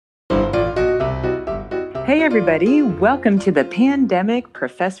Hey, everybody. Welcome to the Pandemic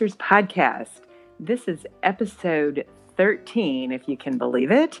Professors Podcast. This is episode 13, if you can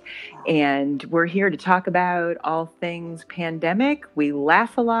believe it. And we're here to talk about all things pandemic. We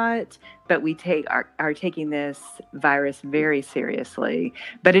laugh a lot, but we are taking this virus very seriously.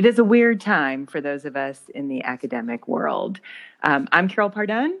 But it is a weird time for those of us in the academic world. I'm Carol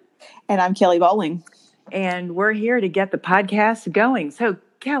Pardun. And I'm Kelly Bowling. And we're here to get the podcast going. So,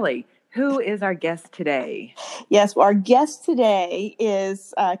 Kelly, who is our guest today? Yes, well, our guest today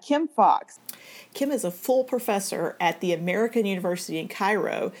is Kim Fox. Kim is a full professor at the American University in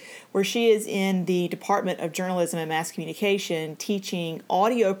Cairo, where she is in the Department of Journalism and Mass Communication, teaching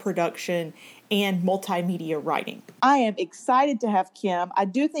audio production and multimedia writing. I am excited to have Kim. I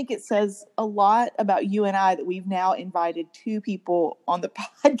do think it says a lot about you and I that we've now invited two people on the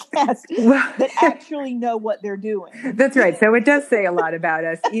podcast that actually know what they're doing. That's right. So it does say a lot about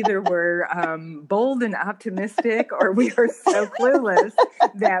us. Either we're bold and optimistic, or we are so clueless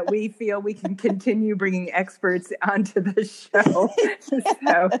that we feel we can continue bringing experts onto the show.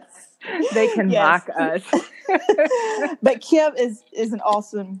 So they can mock us. But Kim is an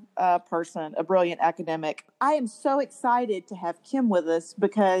awesome person, a brilliant academic. I am so excited to have Kim with us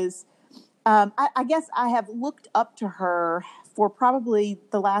because I guess I have looked up to her for probably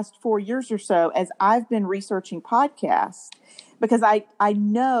the last 4 years or so as I've been researching podcasts, because I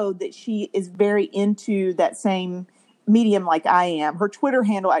know that she is very into that same medium like I am. Her Twitter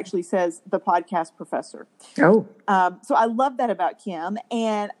handle actually says the podcast professor. Oh. So I love that about Kim.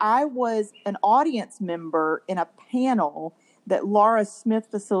 And I was an audience member in a panel that Laura Smith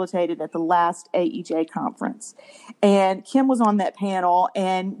facilitated at the last AEJ conference. And Kim was on that panel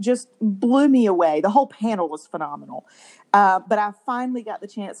and just blew me away. The whole panel was phenomenal. But I finally got the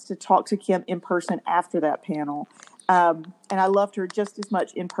chance to talk to Kim in person after that panel. And I loved her just as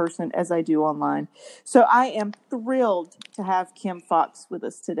much in person as I do online. So I am thrilled to have Kim Fox with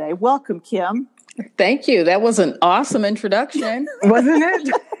us today. Welcome, Kim. Thank you. That was an awesome introduction. Wasn't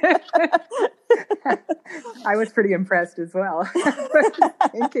it? I was pretty impressed as well.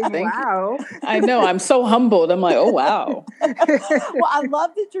 Thinking, wow. I know. I'm so humbled. I'm like, oh, wow. Well, I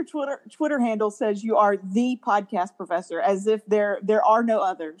love that your Twitter handle says you are the podcast professor, as if there are no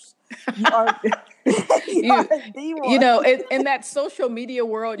others. You are, you are the one. You know, in that social media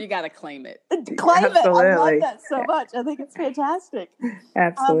world, you got to claim it. Claim Absolutely. it. I love that so much. I think it's fantastic.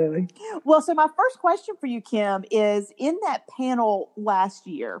 Absolutely. Well, so my first question for you, Kim, is in that panel last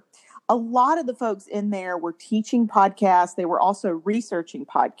year, a lot of the folks in there were teaching podcasts. They were also researching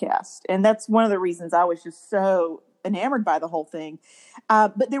podcasts. And that's one of the reasons I was just so enamored by the whole thing.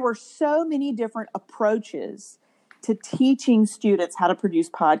 But there were so many different approaches to teaching students how to produce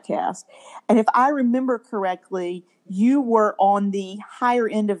podcasts. And if I remember correctly, you were on the higher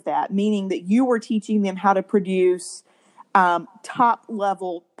end of that, meaning that you were teaching them how to produce top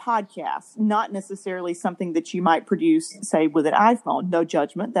level podcasts, not necessarily something that you might produce, say, with an iPhone. No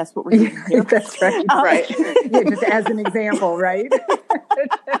judgment. That's what we're doing here. That's right. Right. Yeah, just as an example, right?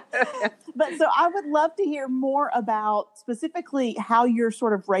 But so I would love to hear more about specifically how you're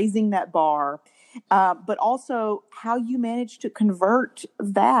sort of raising that bar, but also how you managed to convert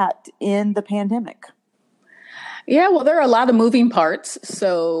that in the pandemic. Yeah, well, there are a lot of moving parts.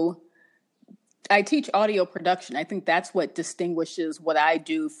 So I teach audio production. I think that's what distinguishes what I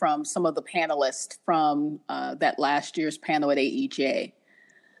do from some of the panelists from that last year's panel at AEJ.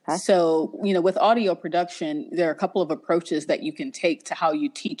 Okay. So, you know, with audio production, there are a couple of approaches that you can take to how you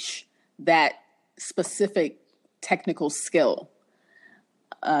teach that specific technical skill.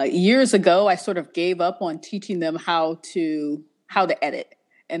 Years ago, I sort of gave up on teaching them how to edit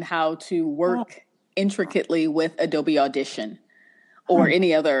and how to work intricately with Adobe Audition or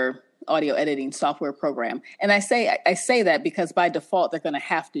any other audio editing software program. And I say that because by default, they're going to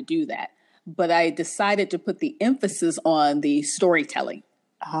have to do that. But I decided to put the emphasis on the storytelling.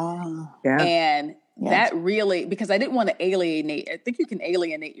 Yeah. And that really, because I didn't want to alienate, I think you can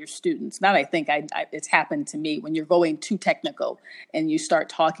alienate your students. Not I think, it's happened to me when you're going too technical and you start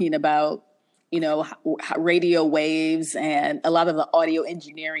talking about, you know, radio waves and a lot of the audio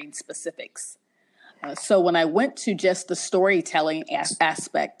engineering specifics. So when I went to just the storytelling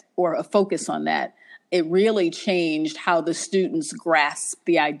aspect or a focus on that, it really changed how the students grasp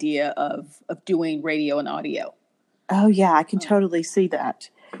the idea of doing radio and audio. Oh, yeah, I can totally see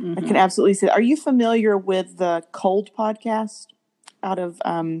that. Mm-hmm. I can absolutely see that. Are you familiar with the Cold podcast out of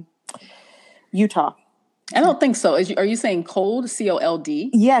Utah? I don't think so. Are you saying Cold,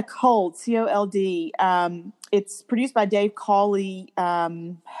 C-O-L-D? Yeah, Cold, C-O-L-D. It's produced by Dave Cawley.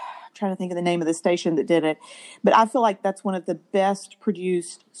 I'm trying to think of the name of the station that did it. But I feel like that's one of the best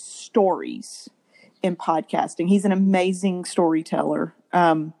produced stories in podcasting. He's an amazing storyteller.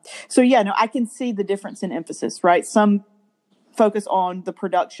 So yeah, no, I can see the difference in emphasis, right? Some focus on the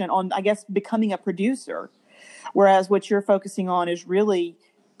production, on, I guess, becoming a producer, whereas what you're focusing on is really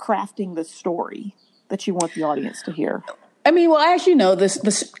crafting the story that you want the audience to hear. I mean, well, as you know,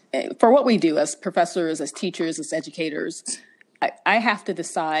 this for what we do as professors, as teachers, as educators, I have to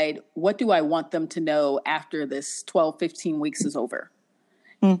decide, what do I want them to know after this 12, 15 weeks is over?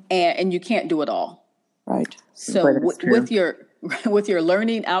 And you can't do it all. Right. So with your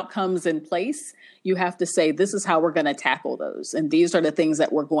learning outcomes in place, you have to say, this is how we're going to tackle those. And these are the things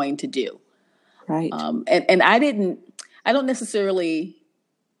that we're going to do. Right. And I don't necessarily,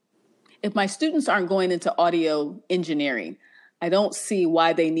 if my students aren't going into audio engineering, I don't see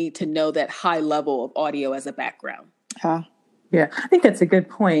why they need to know that high level of audio as a background. Yeah, I think that's a good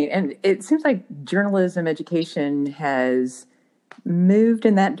point. And it seems like journalism education has moved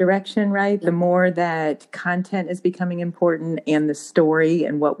in that direction, right? The more that content is becoming important and the story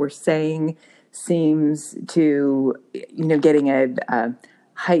and what we're saying seems to, getting a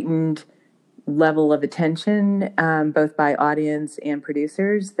heightened level of attention, both by audience and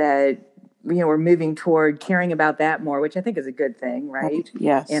producers, that we're moving toward caring about that more, which I think is a good thing, right?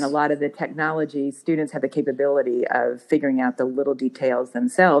 Yes. And a lot of the technology, students have the capability of figuring out the little details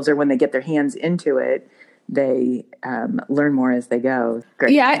themselves, or when they get their hands into it, they learn more as they go.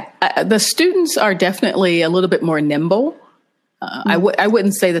 Great. Yeah, the students are definitely a little bit more nimble. I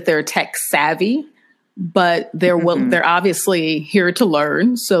wouldn't say that they're tech savvy, but they're obviously here to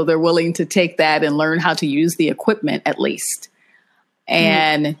learn, so they're willing to take that and learn how to use the equipment at least.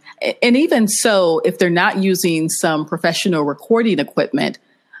 And even so, if they're not using some professional recording equipment,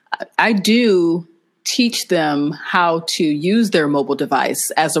 I do teach them how to use their mobile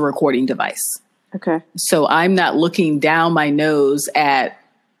device as a recording device. Okay. So I'm not looking down my nose at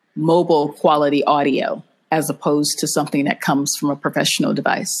mobile quality audio as opposed to something that comes from a professional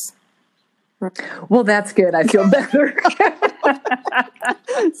device. Well, that's good. I feel better.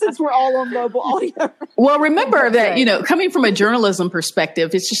 Since we're all on mobile audio. Well, remember that, coming from a journalism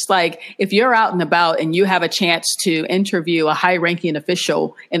perspective, it's just like if you're out and about and you have a chance to interview a high-ranking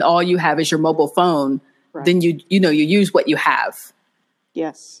official and all you have is your mobile phone, then you use what you have.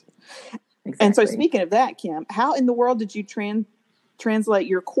 Yes. Exactly. And so speaking of that, Kim, how in the world did you translate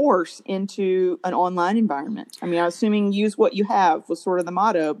your course into an online environment? I mean, I'm assuming use what you have was sort of the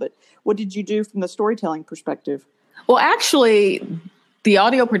motto, but what did you do from the storytelling perspective? Well, actually, the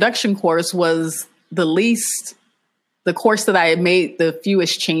audio production course was the course that I had made the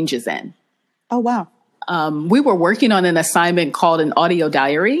fewest changes in. Oh, wow. We were working on an assignment called an audio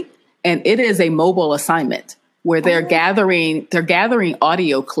diary, and it is a mobile assignment where they're gathering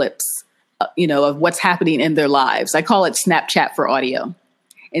audio clips, of what's happening in their lives. I call it Snapchat for audio.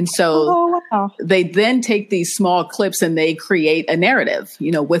 And so they then take these small clips and they create a narrative,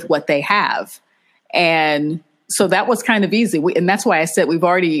 with what they have. And so that was kind of easy. And that's why I said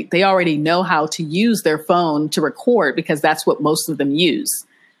they already know how to use their phone to record, because that's what most of them use.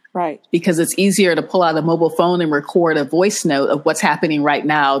 Right. Because it's easier to pull out a mobile phone and record a voice note of what's happening right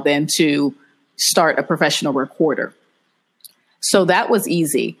now than to start a professional recorder. So that was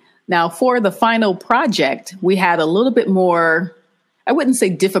easy. Now, for the final project, we had a little bit more, I wouldn't say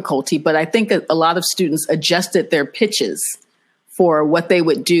difficulty, but I think a lot of students adjusted their pitches for what they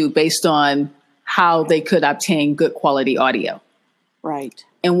would do based on how they could obtain good quality audio. Right.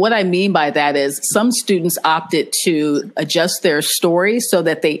 And what I mean by that is some students opted to adjust their story so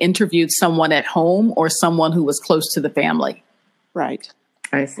that they interviewed someone at home or someone who was close to the family. Right.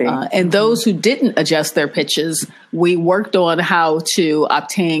 I see. And those who didn't adjust their pitches, we worked on how to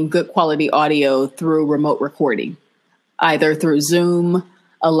obtain good quality audio through remote recording, either through Zoom.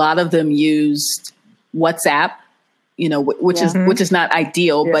 A lot of them used WhatsApp, which is not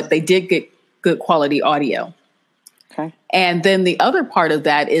ideal, but they did get good quality audio. Okay. And then the other part of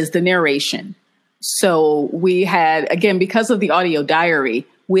that is the narration. So we had, again, because of the audio diary,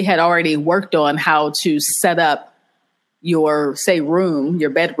 we had already worked on how to set up your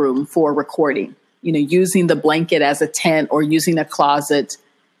bedroom for recording, using the blanket as a tent or using a closet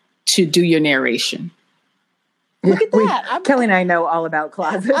to do your narration. Look at that. Kelly and I know all about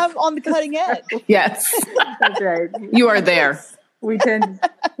closets. I'm on the cutting edge. Yes. That's right. You are there. We tend,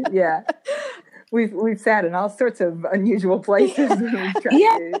 We've sat in all sorts of unusual places when we try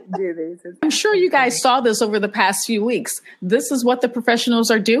to do these. I'm sure you guys saw this over the past few weeks. This is what the professionals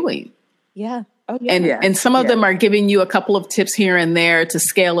are doing. Yeah. Oh, yeah. And some of them are giving you a couple of tips here and there to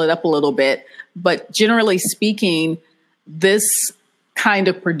scale it up a little bit. But generally speaking, this kind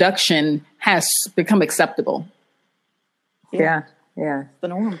of production has become acceptable. Yeah. The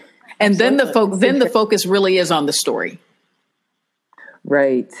norm. And then the focus really is on the story.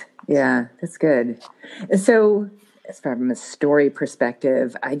 Right. Yeah, that's good. So as far from a story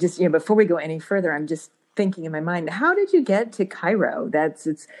perspective, I just, before we go any further, I'm just thinking in my mind, how did you get to Chiro?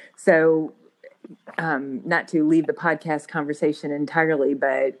 Not to leave the podcast conversation entirely,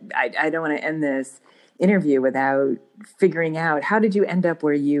 but I don't want to end this interview without figuring out, how did you end up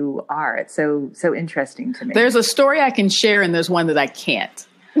where you are? It's so interesting to me. There's a story I can share and there's one that I can't.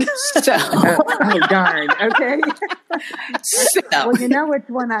 So. Oh, darn. Okay. So. Well, you know which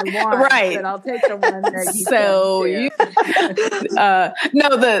one I want, right? But I'll take the one that you so can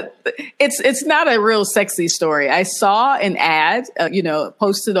no, it's not a real sexy story. I saw an ad,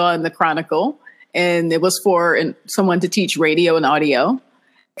 posted on the Chronicle, and it was for someone to teach radio and audio,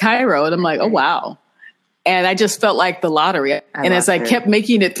 Chiro, and I'm like, oh wow. And I just felt like the lottery. And as I kept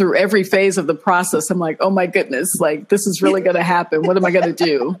making it through every phase of the process, I'm like, oh my goodness, like this is really going to happen. What am I going to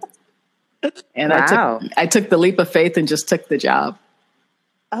do? And wow. I took the leap of faith and just took the job.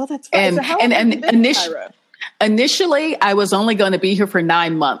 Oh, that's fun. And initially I was only going to be here for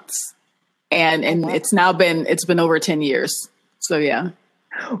 9 months. And it's been over 10 years. So yeah.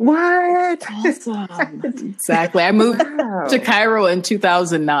 What? Awesome. Exactly. I moved to Chiro in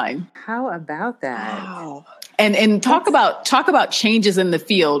 2009. How about that? Wow. And talk about changes in the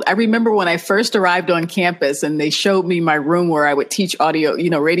field. I remember when I first arrived on campus and they showed me my room where I would teach audio,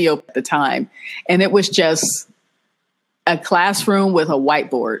 radio at the time. And it was just a classroom with a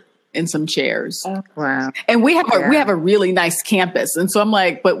whiteboard and some chairs. Oh, wow. And we have a really nice campus. And so I'm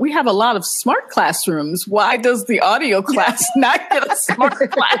like, but we have a lot of smart classrooms. Why does the audio class not get a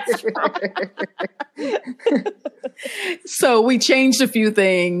smart classroom? So we changed a few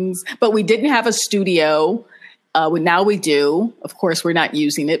things, but we didn't have a studio. Now we do. Of course, we're not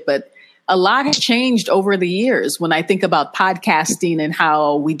using it, but a lot has changed over the years when I think about podcasting and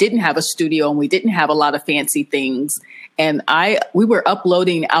how we didn't have a studio and we didn't have a lot of fancy things. And we were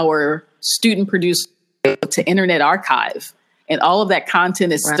uploading our student produced to Internet Archive, and all of that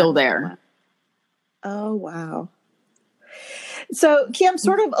content is still there. Oh, wow. So, Kim,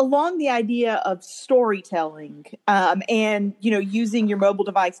 sort of along the idea of storytelling and, using your mobile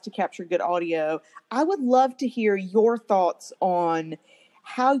device to capture good audio, I would love to hear your thoughts on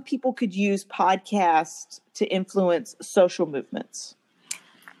how people could use podcasts to influence social movements.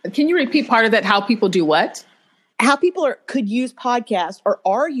 Can you repeat part of that? How people do what? How people could use podcasts or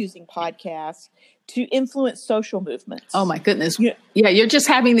are using podcasts to influence social movements. Oh my goodness. Yeah, you're just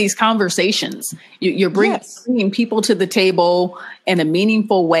having these conversations. You're bringing people to the table in a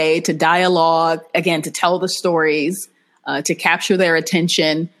meaningful way to dialogue, again, to tell the stories, to capture their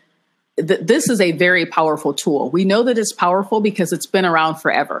attention. This is a very powerful tool. We know that it's powerful because it's been around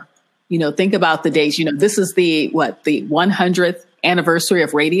forever. Think about the days, this is the 100th anniversary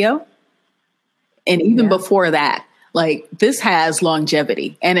of radio. And even before that, like this has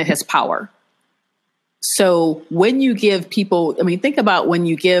longevity and it has power. So when you give people, think about when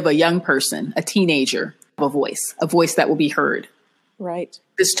you give a young person, a teenager, a voice that will be heard. Right.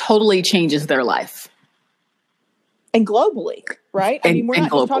 This totally changes their life. And globally, right? We're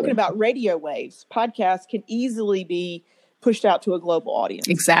not just talking globally. about radio waves. Podcasts can easily be pushed out to a global audience.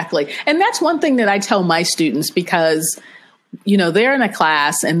 Exactly. And that's one thing that I tell my students because, they're in a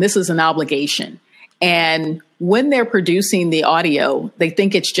class and this is an obligation. And when they're producing the audio, they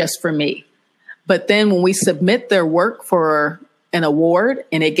think it's just for me. But then when we submit their work for an award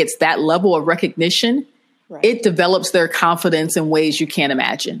and it gets that level of recognition, it develops their confidence in ways you can't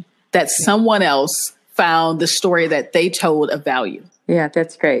imagine. That someone else found the story that they told of value. Yeah,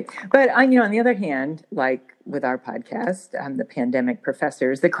 that's great. But on the other hand, like with our podcast, the Pandemic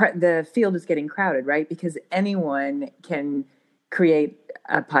Professors, the field is getting crowded, right? Because anyone can create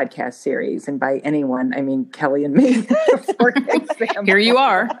a podcast series, and by anyone, I mean Kelly and me. Here you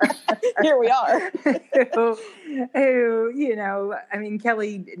are. Here we are. who,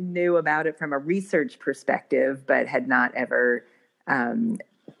 Kelly knew about it from a research perspective, but had not ever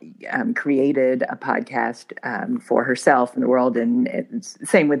created a podcast for herself in the world. And it's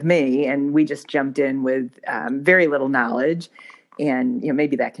same with me. And we just jumped in with very little knowledge. And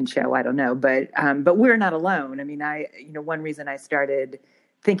maybe that can show, I don't know, but we're not alone. One reason I started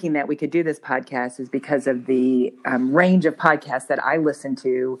thinking that we could do this podcast is because of the range of podcasts that I listen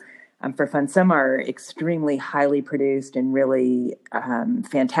to for fun. Some are extremely highly produced and really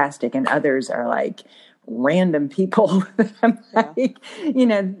fantastic, and others are like random people.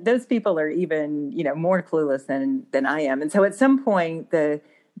 Those people are even more clueless than I am. And so at some point the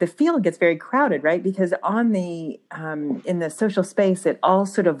field gets very crowded, right? Because on the in the social space, it all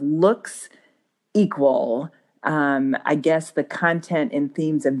sort of looks equal. I guess the content and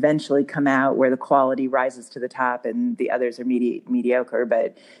themes eventually come out where the quality rises to the top and the others are mediocre.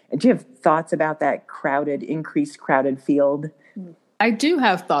 But do you have thoughts about that increased crowded field? I do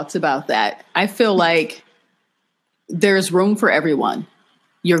have thoughts about that. I feel like there's room for everyone.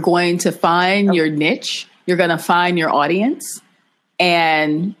 You're going to find your niche. You're going to find your audience.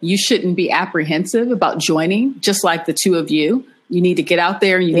 And you shouldn't be apprehensive about joining, just like the two of you. You need to get out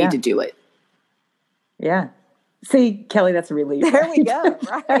there and you need to do it. Yeah. See, Kelly, that's a relief. There we go.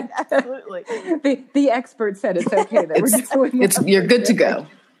 Right. Absolutely. The expert said it's okay that you're good to go.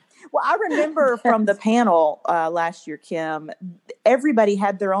 Well, I remember from the panel last year, Kim, everybody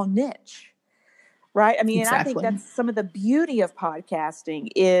had their own niche, right? I mean, exactly. And I think that's some of the beauty of podcasting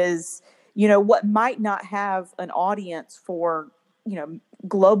is, what might not have an audience for,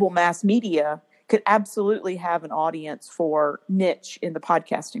 global mass media could absolutely have an audience for niche in the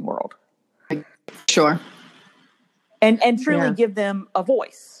podcasting world. Sure. And truly give them a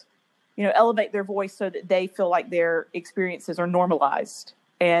voice, elevate their voice so that they feel like their experiences are normalized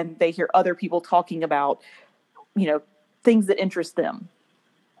and they hear other people talking about, things that interest them.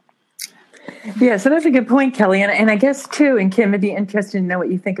 Yeah, so that's a good point, Kelly. And I guess, too, and Kim, it'd be interesting to know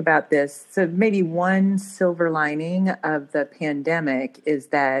what you think about this. So maybe one silver lining of the pandemic is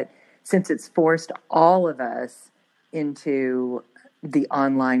that since it's forced all of us into the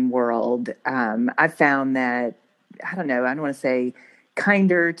online world, I've found that, I don't want to say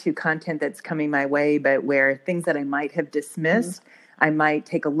kinder to content that's coming my way, but where things that I might have dismissed, I might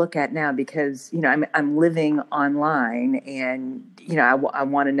take a look at now because, I'm living online and, I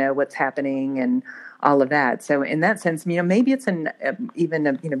want to know what's happening and all of that. So in that sense, maybe it's even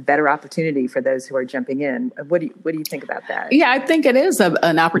a better opportunity for those who are jumping in. What do you think about that? Yeah, I think it is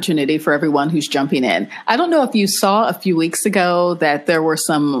an opportunity for everyone who's jumping in. I don't know if you saw a few weeks ago that there were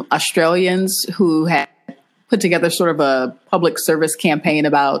some Australians who had put together sort of a public service campaign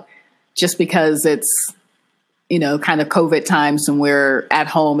about just because it's, kind of COVID times and we're at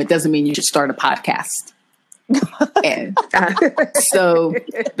home, it doesn't mean you should start a podcast. And so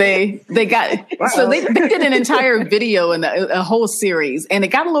they did an entire video and a whole series, and it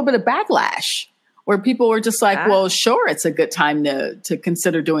got a little bit of backlash where people were just like, well, sure, it's a good time to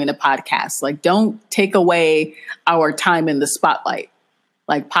consider doing a podcast. Like, don't take away our time in the spotlight.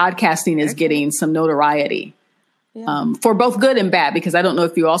 Like, podcasting is getting some notoriety. Yeah. For both good and bad, because I don't know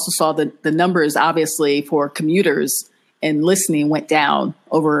if you also saw the numbers, obviously, for commuters and listening went down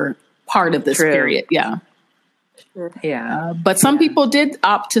over part of this period. Yeah. Sure. Yeah. But some people did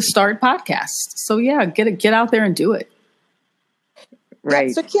opt to start podcasts. So, get out there and do it. Right.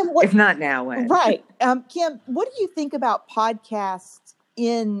 Yeah, so, Kim, if not now, when? Right. Kim, what do you think about podcasts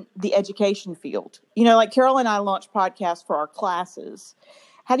in the education field? Like Carol and I launched podcasts for our classes.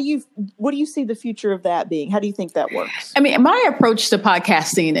 What do you see the future of that being? How do you think that works? I mean, my approach to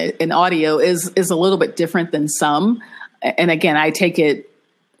podcasting and audio is a little bit different than some. And again, I take it,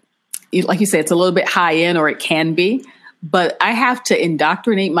 like you say, it's a little bit high end, or it can be, but I have to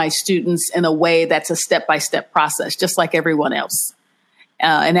indoctrinate my students in a way that's a step-by-step process, just like everyone else.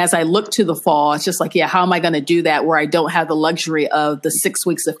 And as I look to the fall, it's just like, how am I going to do that where I don't have the luxury of the 6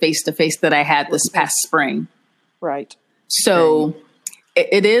 weeks of face-to-face that I had this past spring? Right. So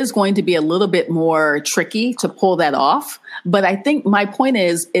it is going to be a little bit more tricky to pull that off. But I think my point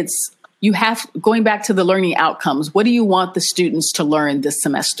is going back to the learning outcomes. What do you want the students to learn this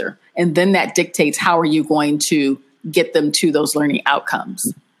semester? And then that dictates how are you going to get them to those learning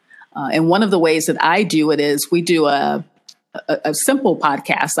outcomes. And one of the ways that I do it is we do a simple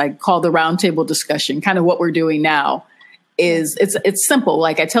podcast I call the roundtable discussion. Kind of what we're doing now is it's simple.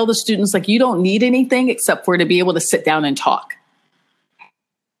 Like I tell the students, like, you don't need anything except for to be able to sit down and talk.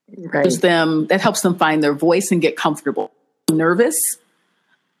 Right. That helps them find their voice and get comfortable. Nervous,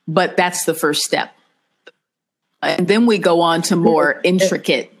 but that's the first step. And then we go on to more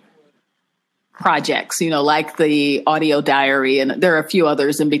intricate projects, like the audio diary, and there are a few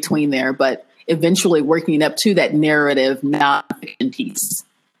others in between there, but eventually working up to that narrative nonfiction piece.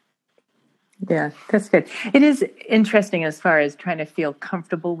 Yeah, that's good. It is interesting as far as trying to feel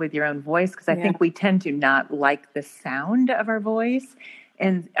comfortable with your own voice, because I think we tend to not like the sound of our voice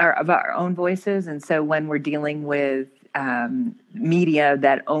and of our own voices. And so when we're dealing with media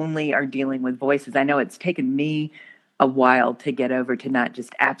that only are dealing with voices, I know it's taken me a while to get over to not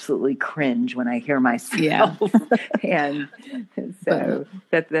just absolutely cringe when I hear myself. Yeah. And so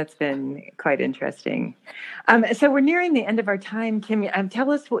that's been quite interesting. So we're nearing the end of our time. Kim, tell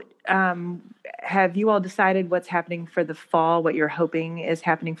us what, have you all decided what's happening for the fall, what you're hoping is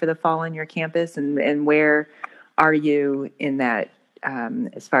happening for the fall on your campus, and where are you in that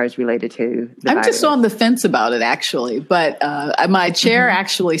as far as related to the I'm virus? just on the fence about it, actually. But my chair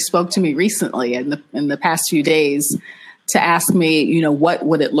actually spoke to me recently in the past few days to ask me, what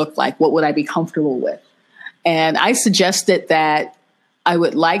would it look like? What would I be comfortable with? And I suggested that I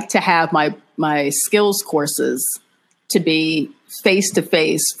would like to have my skills courses to be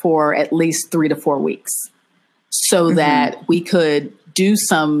face-to-face for at least 3 to 4 weeks so that we could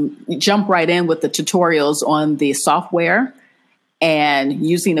jump right in with the tutorials on the software and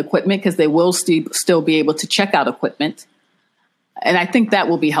using equipment, because they will still be able to check out equipment. And I think that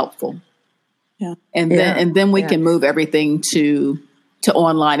will be helpful. Yeah. And then we can move everything to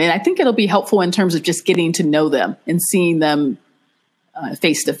online. And I think it'll be helpful in terms of just getting to know them and seeing them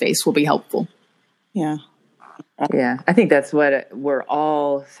face to face will be helpful. Yeah. Yeah, I think that's what we're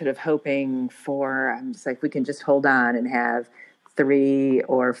all sort of hoping for. I'm just like, we can just hold on and have 3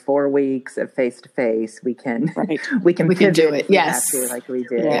 or 4 weeks of face to face. We can do it. Yes, like we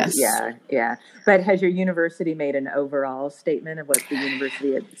did. Yes. Yeah. But has your university made an overall statement of what the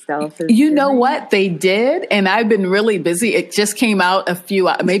university itself is? You know what they did, and I've been really busy. It just came out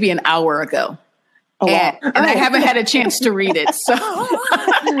maybe an hour ago. Oh, wow. And I haven't had a chance to read it. So,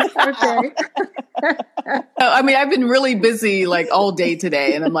 okay. I mean, I've been really busy like all day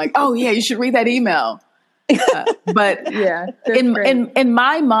today, and I'm like, oh yeah, you should read that email. But yeah, in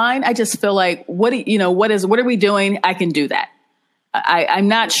my mind, I just feel like what are we doing? I can do that. I'm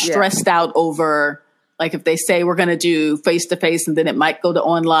not stressed out over like if they say we're going to do face to face and then it might go to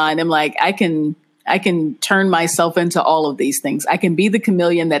online. I'm like, I can turn myself into all of these things. I can be the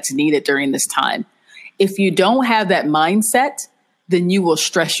chameleon that's needed during this time. If you don't have that mindset, then you will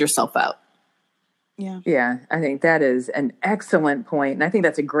stress yourself out. Yeah, I think that is an excellent point. And I think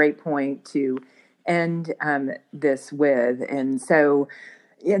that's a great point to end this with. And so,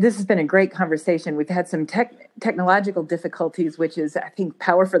 this has been a great conversation. We've had some technological difficulties, which is, I think,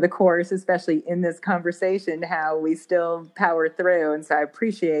 power for the course, especially in this conversation, how we still power through. And so I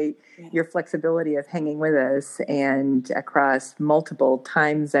appreciate your flexibility of hanging with us and across multiple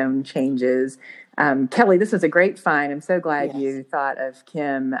time zone changes. Kelly, this was a great find. I'm so glad you thought of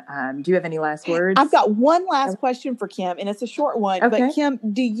Kim. Do you have any last words? I've got one last question for Kim, and it's a short one. Okay. But Kim,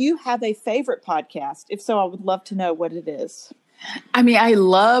 do you have a favorite podcast? If so, I would love to know what it is. I mean, I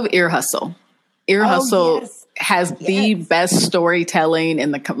love Ear Hustle. Ear Hustle has the best storytelling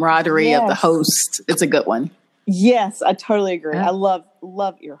and the camaraderie of the host. It's a good one. Yes, I totally agree. I love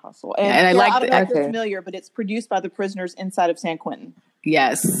Ear Hustle. And I like I don't know if you're familiar, but it's produced by the prisoners inside of San Quentin.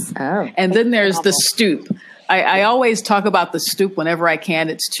 Yes. Oh. And then there's The Stoop. I always talk about The Stoop whenever I can.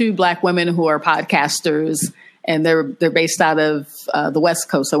 It's 2 Black women who are podcasters, and they're based out of the West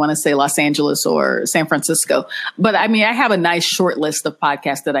Coast. I want to say Los Angeles or San Francisco. But I mean, I have a nice short list of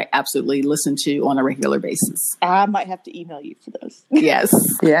podcasts that I absolutely listen to on a regular basis. I might have to email you for those. Yes.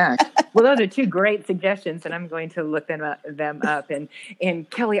 Yeah. Well, those are 2 great suggestions, and I'm going to look them up. And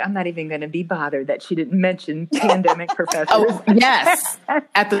Kelly, I'm not even going to be bothered that she didn't mention Pandemic Professors. Oh, yes.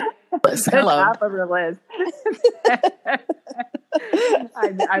 At the list. Hello. Top of the list.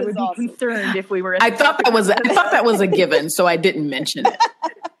 I would be concerned if we were. I thought that was a given, so I didn't mention it.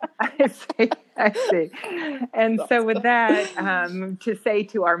 I see. And so with that, to say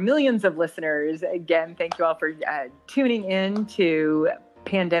to our millions of listeners, again, thank you all for tuning in to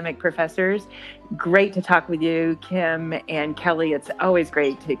Pandemic Professors. Great to talk with you, Kim and Kelly. It's always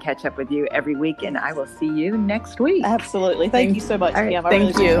great to catch up with you every week, and I will see you next week. Absolutely. Thank you so much, Kim.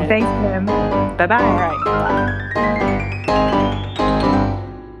 Thank you. Thanks, Kim. Bye-bye. All right. Bye.